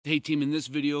Hey team, in this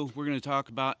video we're going to talk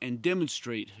about and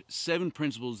demonstrate 7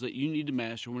 principles that you need to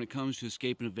master when it comes to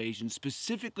escape and evasion,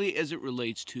 specifically as it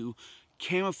relates to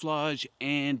camouflage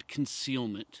and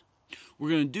concealment. We're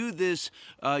going to do this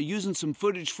using some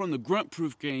footage from the Grunt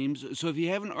Proof games, so if you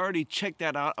haven't already checked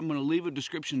that out, I'm going to leave a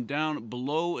description down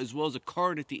below as well as a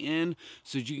card at the end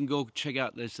so that you can go check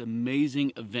out this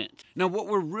amazing event. Now what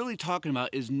we're really talking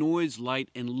about is noise, light,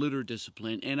 and litter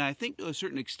discipline, and I think to a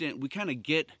certain extent we kind of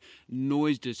get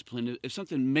noise discipline. If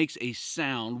something makes a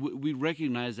sound, we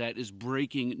recognize that as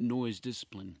breaking noise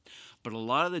discipline. But a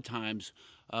lot of the times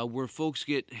where folks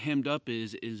get hemmed up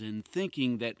is in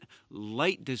thinking that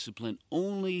light discipline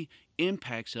only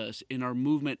impacts us in our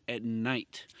movement at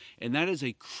night. And that is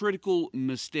a critical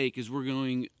mistake, as we're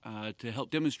going to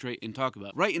help demonstrate and talk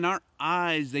about. Right, in our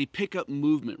eyes, they pick up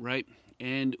movement, right?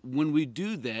 And when we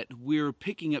do that, we're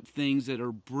picking up things that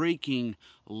are breaking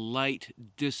light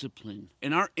discipline.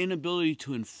 And our inability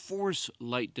to enforce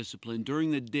light discipline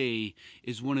during the day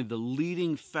is one of the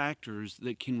leading factors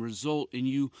that can result in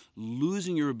you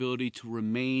losing your ability to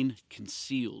remain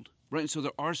concealed. Right, and so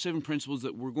there are 7 principles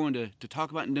that we're going to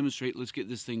talk about and demonstrate. Let's get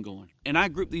this thing going. And I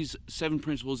group these 7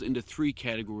 principles into 3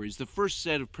 categories. The first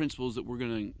set of principles that we're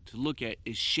going to look at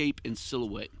is shape and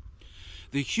silhouette.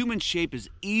 The human shape is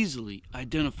easily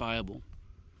identifiable,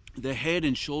 the head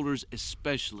and shoulders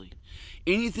especially.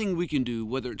 Anything we can do,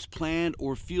 whether it's planned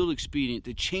or field expedient,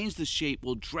 to change the shape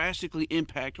will drastically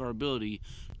impact our ability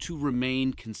to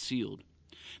remain concealed.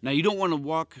 Now, you don't want to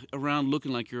walk around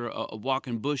looking like you're a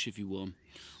walking bush, if you will,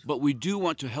 but we do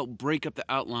want to help break up the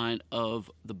outline of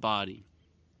the body.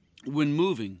 When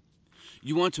moving,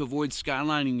 you want to avoid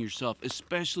skylining yourself,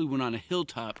 especially when on a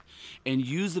hilltop, and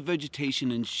use the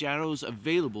vegetation and shadows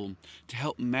available to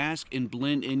help mask and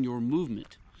blend in your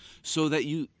movement so that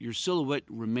your silhouette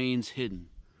remains hidden.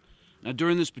 Now,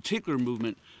 during this particular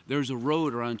movement, there's a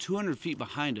road around 200 feet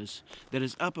behind us that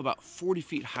is up about 40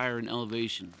 feet higher in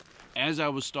elevation. As I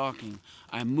was stalking,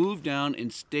 I moved down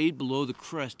and stayed below the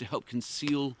crest to help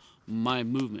conceal my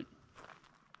movement.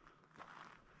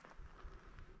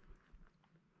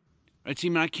 Right,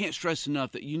 team, and I can't stress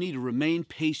enough that you need to remain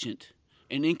patient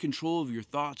and in control of your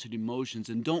thoughts and emotions,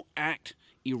 and don't act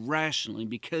irrationally,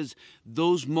 because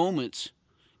those moments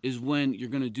is when you're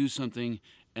going to do something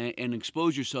and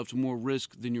expose yourself to more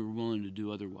risk than you're willing to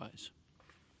do otherwise.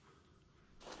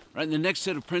 Right, and the next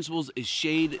set of principles is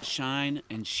shade, shine,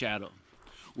 and shadow.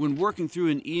 When working through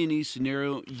an E&E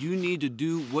scenario, you need to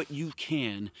do what you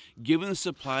can, given the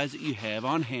supplies that you have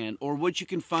on hand or what you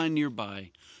can find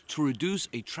nearby, to reduce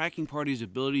a tracking party's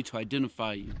ability to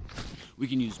identify you. We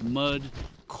can use mud,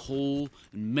 coal,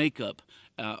 and makeup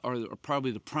are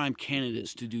probably the prime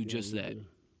candidates to do just that.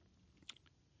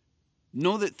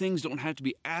 Know that things don't have to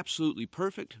be absolutely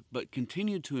perfect, but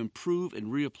continue to improve and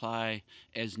reapply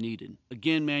as needed.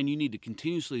 Again, man, you need to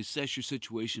continuously assess your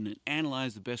situation and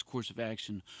analyze the best course of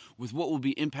action with what will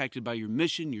be impacted by your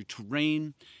mission, your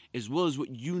terrain, as well as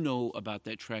what you know about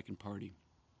that tracking party.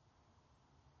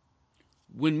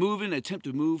 When moving, attempt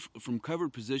to move from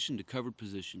covered position to covered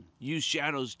position. Use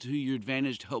shadows to your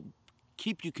advantage to help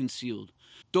keep you concealed.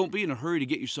 Don't be in a hurry to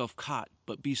get yourself caught,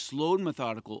 but be slow and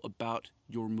methodical about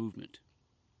your movement.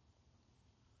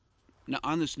 Now,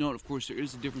 on this note, of course, there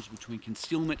is a difference between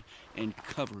concealment and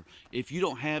cover. If you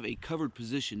don't have a covered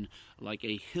position like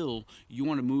a hill, you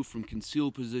want to move from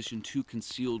concealed position to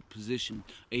concealed position.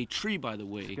 A tree, by the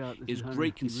way, is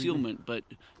great concealment, but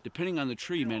depending on the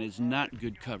tree, man, it's not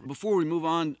good cover. Before we move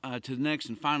on to the next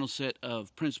and final set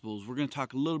of principles, we're going to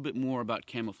talk a little bit more about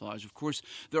camouflage. Of course,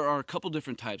 there are a couple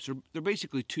different types. There are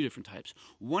basically 2 different types.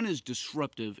 One is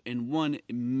disruptive and one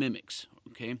mimics.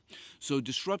 Okay, so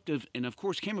disruptive, and of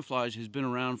course camouflage has been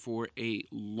around for a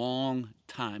long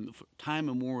time, time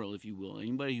immemorial, if you will.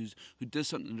 Anybody who does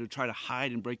something to try to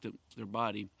hide and break their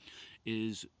body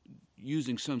is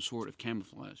using some sort of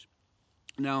camouflage.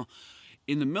 Now,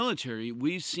 in the military,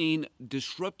 we've seen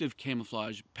disruptive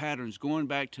camouflage patterns going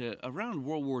back to around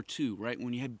World War II, right,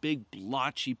 when you had big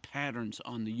blotchy patterns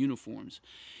on the uniforms.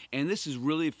 And this is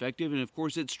really effective, and of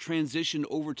course it's transitioned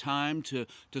over time to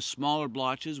smaller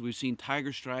blotches. We've seen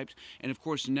tiger stripes, and of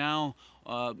course now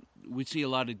we see a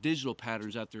lot of digital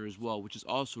patterns out there as well, which is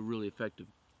also really effective.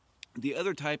 The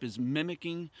other type is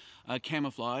mimicking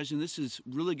camouflage, and this has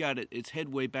really got its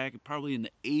headway back probably in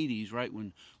the 80s, right,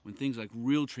 when things like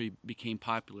Realtree became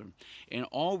popular. And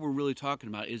all we're really talking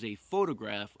about is a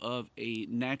photograph of a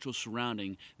natural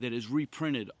surrounding that is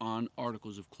reprinted on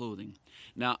articles of clothing.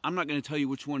 Now, I'm not going to tell you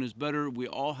which one is better. We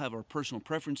all have our personal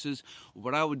preferences.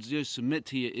 What I would just submit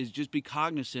to you is just be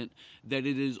cognizant that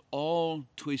it is all,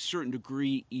 to a certain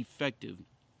degree, effective.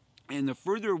 And the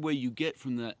further away you get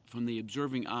from the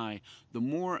observing eye, the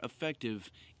more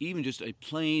effective even just a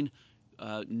plain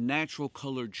natural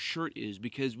colored shirt is,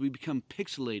 because we become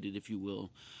pixelated, if you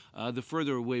will, the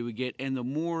further away we get, and the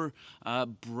more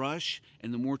brush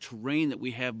and the more terrain that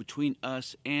we have between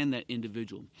us and that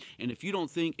individual. And if you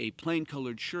don't think a plain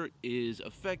colored shirt is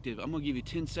effective, I'm gonna give you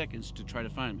 10 seconds to try to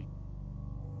find me.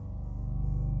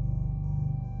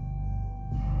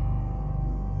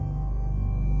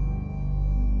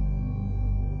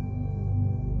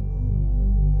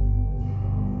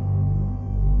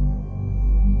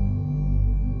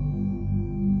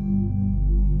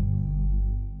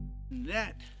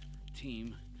 That,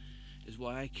 team, is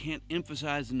why I can't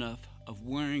emphasize enough of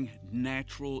wearing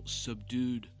natural,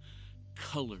 subdued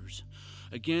colors.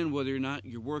 Again, whether or not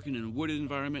you're working in a wooded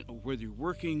environment or whether you're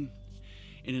working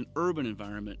in an urban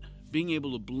environment, being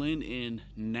able to blend in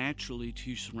naturally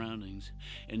to your surroundings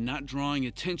and not drawing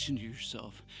attention to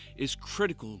yourself is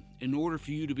critical in order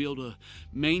for you to be able to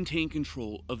maintain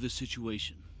control of the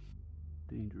situation.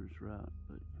 Dangerous route,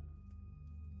 but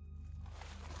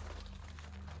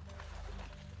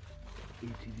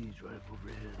ATV's right up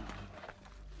overhead.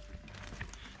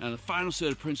 Now the final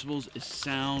set of principles is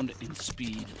sound and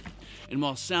speed. And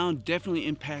while sound definitely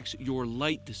impacts your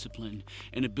light discipline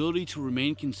and ability to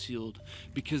remain concealed,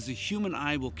 because the human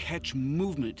eye will catch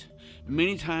movement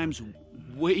many times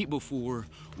way before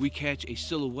we catch a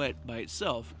silhouette by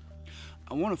itself,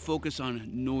 I want to focus on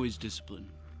noise discipline.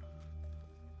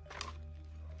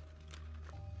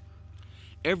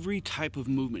 Every type of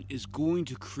movement is going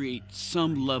to create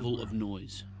some level of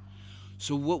noise.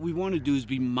 So what we want to do is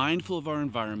be mindful of our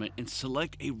environment and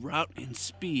select a route and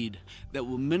speed that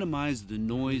will minimize the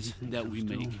noise that we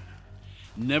make.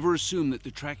 Never assume that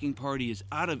the tracking party is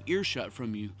out of earshot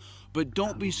from you, but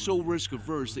don't be so risk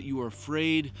averse that you are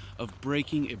afraid of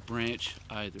breaking a branch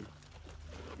either.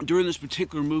 During this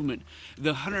particular movement,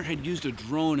 the hunter had used a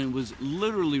drone and was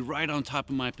literally right on top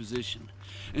of my position.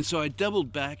 And so I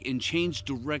doubled back and changed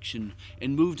direction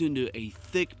and moved into a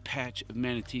thick patch of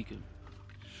Manateeka,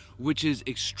 which is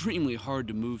extremely hard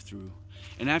to move through.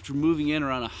 And after moving in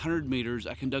around 100 meters,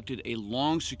 I conducted a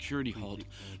long security halt,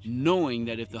 knowing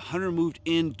that if the hunter moved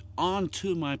in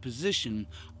onto my position,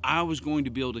 I was going to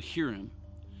be able to hear him.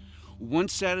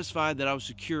 Once satisfied that I was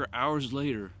secure hours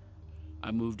later,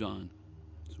 I moved on.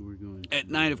 At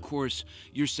night, of course,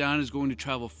 your sound is going to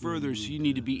travel further, so you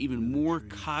need to be even more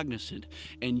cognizant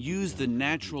and use the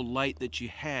natural light that you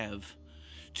have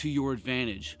to your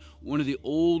advantage. One of the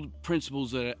old principles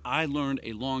that I learned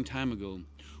a long time ago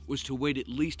was to wait at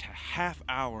least a half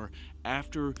hour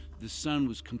after the sun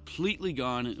was completely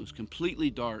gone and it was completely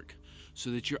dark,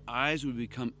 so that your eyes would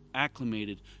become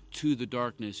acclimated to the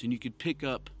darkness and you could pick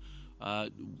up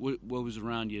what was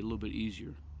around you a little bit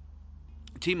easier.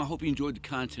 Team, I hope you enjoyed the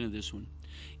content of this one.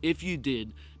 If you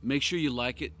did, make sure you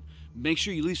like it. Make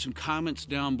sure you leave some comments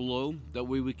down below. That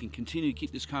way we can continue to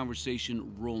keep this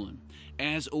conversation rolling.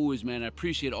 As always, man, I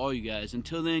appreciate all you guys.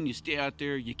 Until then, you stay out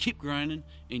there, you keep grinding,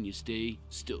 and you stay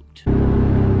stoked.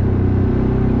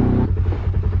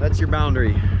 That's your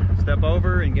boundary. Step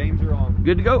over and games are on.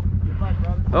 Good to go. Good luck,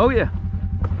 brother. Oh, yeah.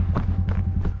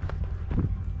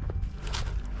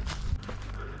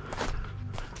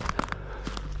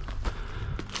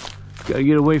 Gotta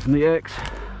get away from the X.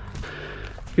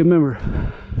 Remember,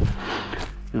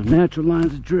 natural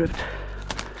lines of drift,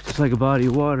 just like a body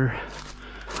of water.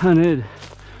 Hunted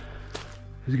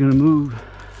is gonna move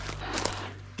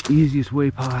the easiest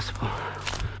way possible.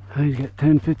 He's got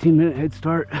 10-15 minute head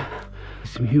start.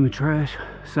 Some human trash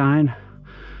sign.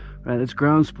 Right, that's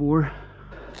ground spore.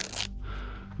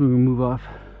 We're gonna move off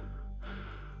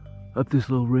up this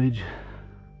little ridge.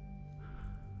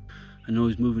 I know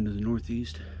he's moving to the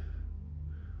northeast.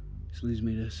 This leads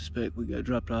me to suspect we got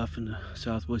dropped off in the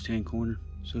southwest hand corner.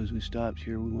 So as we stopped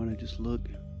here, we want to just look.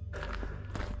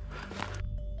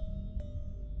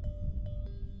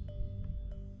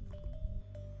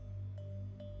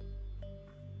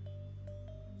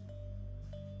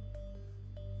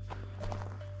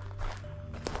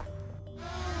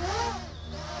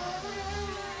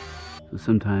 So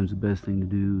sometimes the best thing to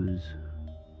do is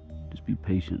just be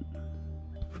patient.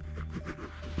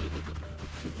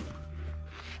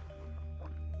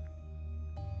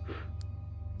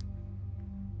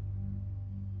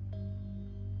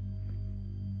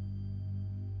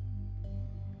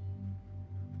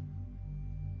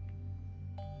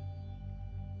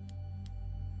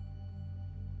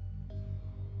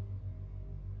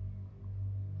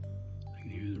 I can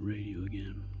hear the radio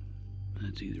again.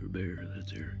 That's either a bear or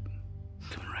that's Eric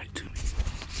coming right to me.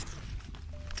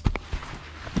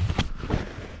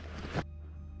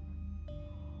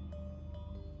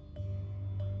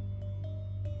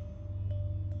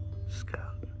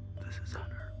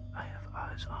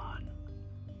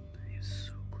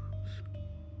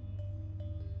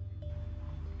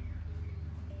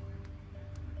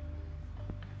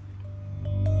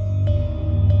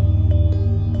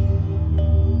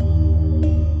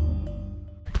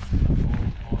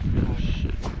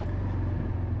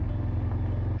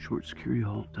 short security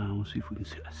halt down. We'll see if we can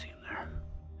see. I see him there.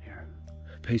 Here.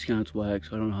 Pace count's whack,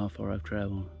 so I don't know how far I've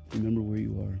traveled. Remember where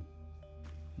you are.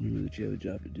 Remember that you have a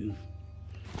job to do.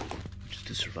 Just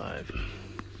to survive.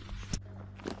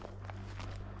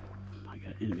 I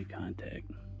got enemy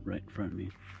contact right in front of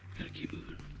me. Gotta keep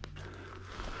moving.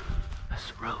 That's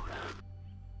the road.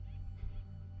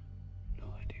 No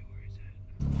idea where he's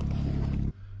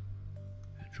at.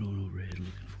 That drone overhead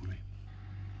looking for me.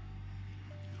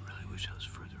 I really wish I was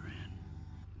further in.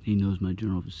 He knows my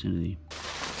general vicinity.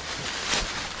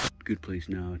 Good place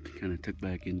now to kind of tuck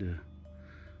back into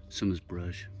some of this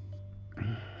brush.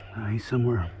 He's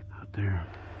somewhere out there.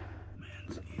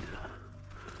 Manzanita.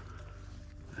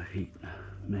 I hate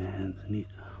Manzanita.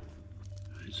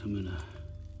 Alright, so I'm in a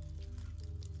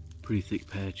pretty thick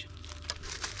patch.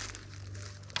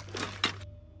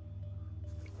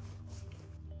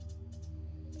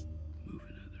 Move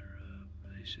another,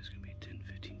 it's just gonna be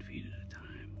 10-15 feet at a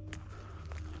time.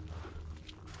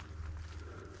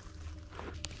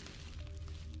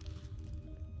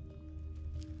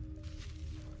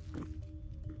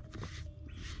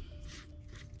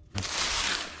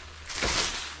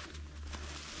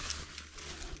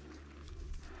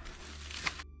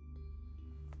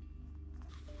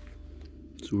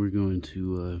 So we're going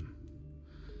to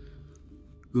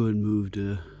go ahead and move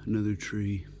to another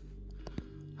tree,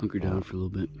 hunker down for a little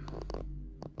bit.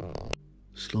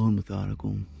 Slow and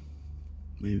methodical.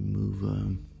 Maybe move,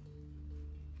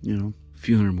 you know, a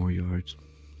few hundred more yards.